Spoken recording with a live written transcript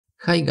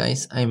Hi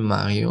guys, I'm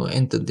Mario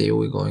and today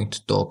we're going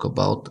to talk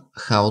about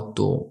how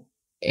to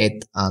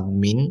add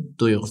admin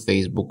to your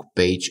Facebook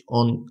page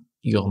on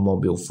your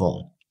mobile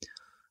phone.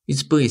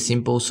 It's pretty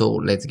simple, so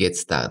let's get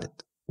started.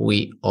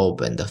 We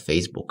open the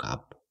Facebook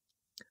app.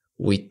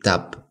 We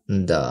tap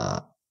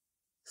the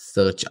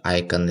search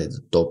icon at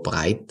the top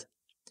right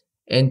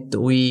and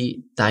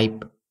we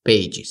type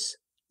pages.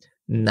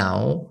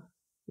 Now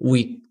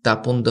we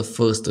tap on the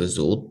first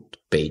result,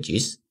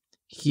 pages.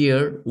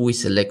 Here we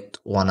select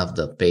one of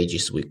the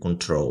pages we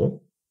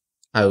control.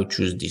 I will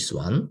choose this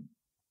one.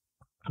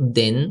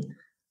 Then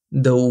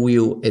the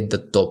wheel at the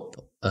top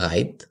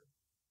right.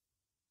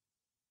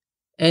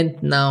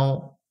 And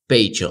now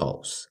page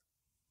rows.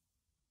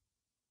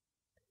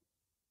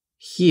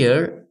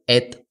 Here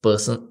add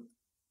person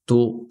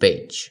to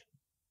page.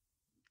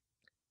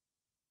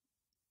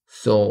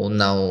 So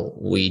now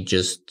we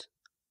just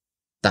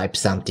type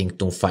something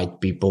to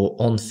find people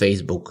on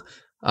Facebook.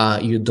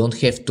 You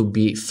don't have to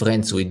be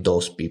friends with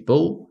those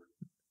people.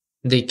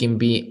 They can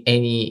be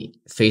any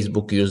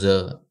Facebook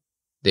user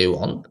they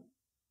want.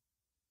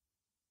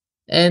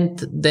 And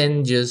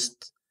then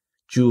just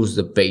choose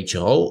the page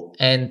row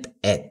and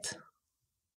add.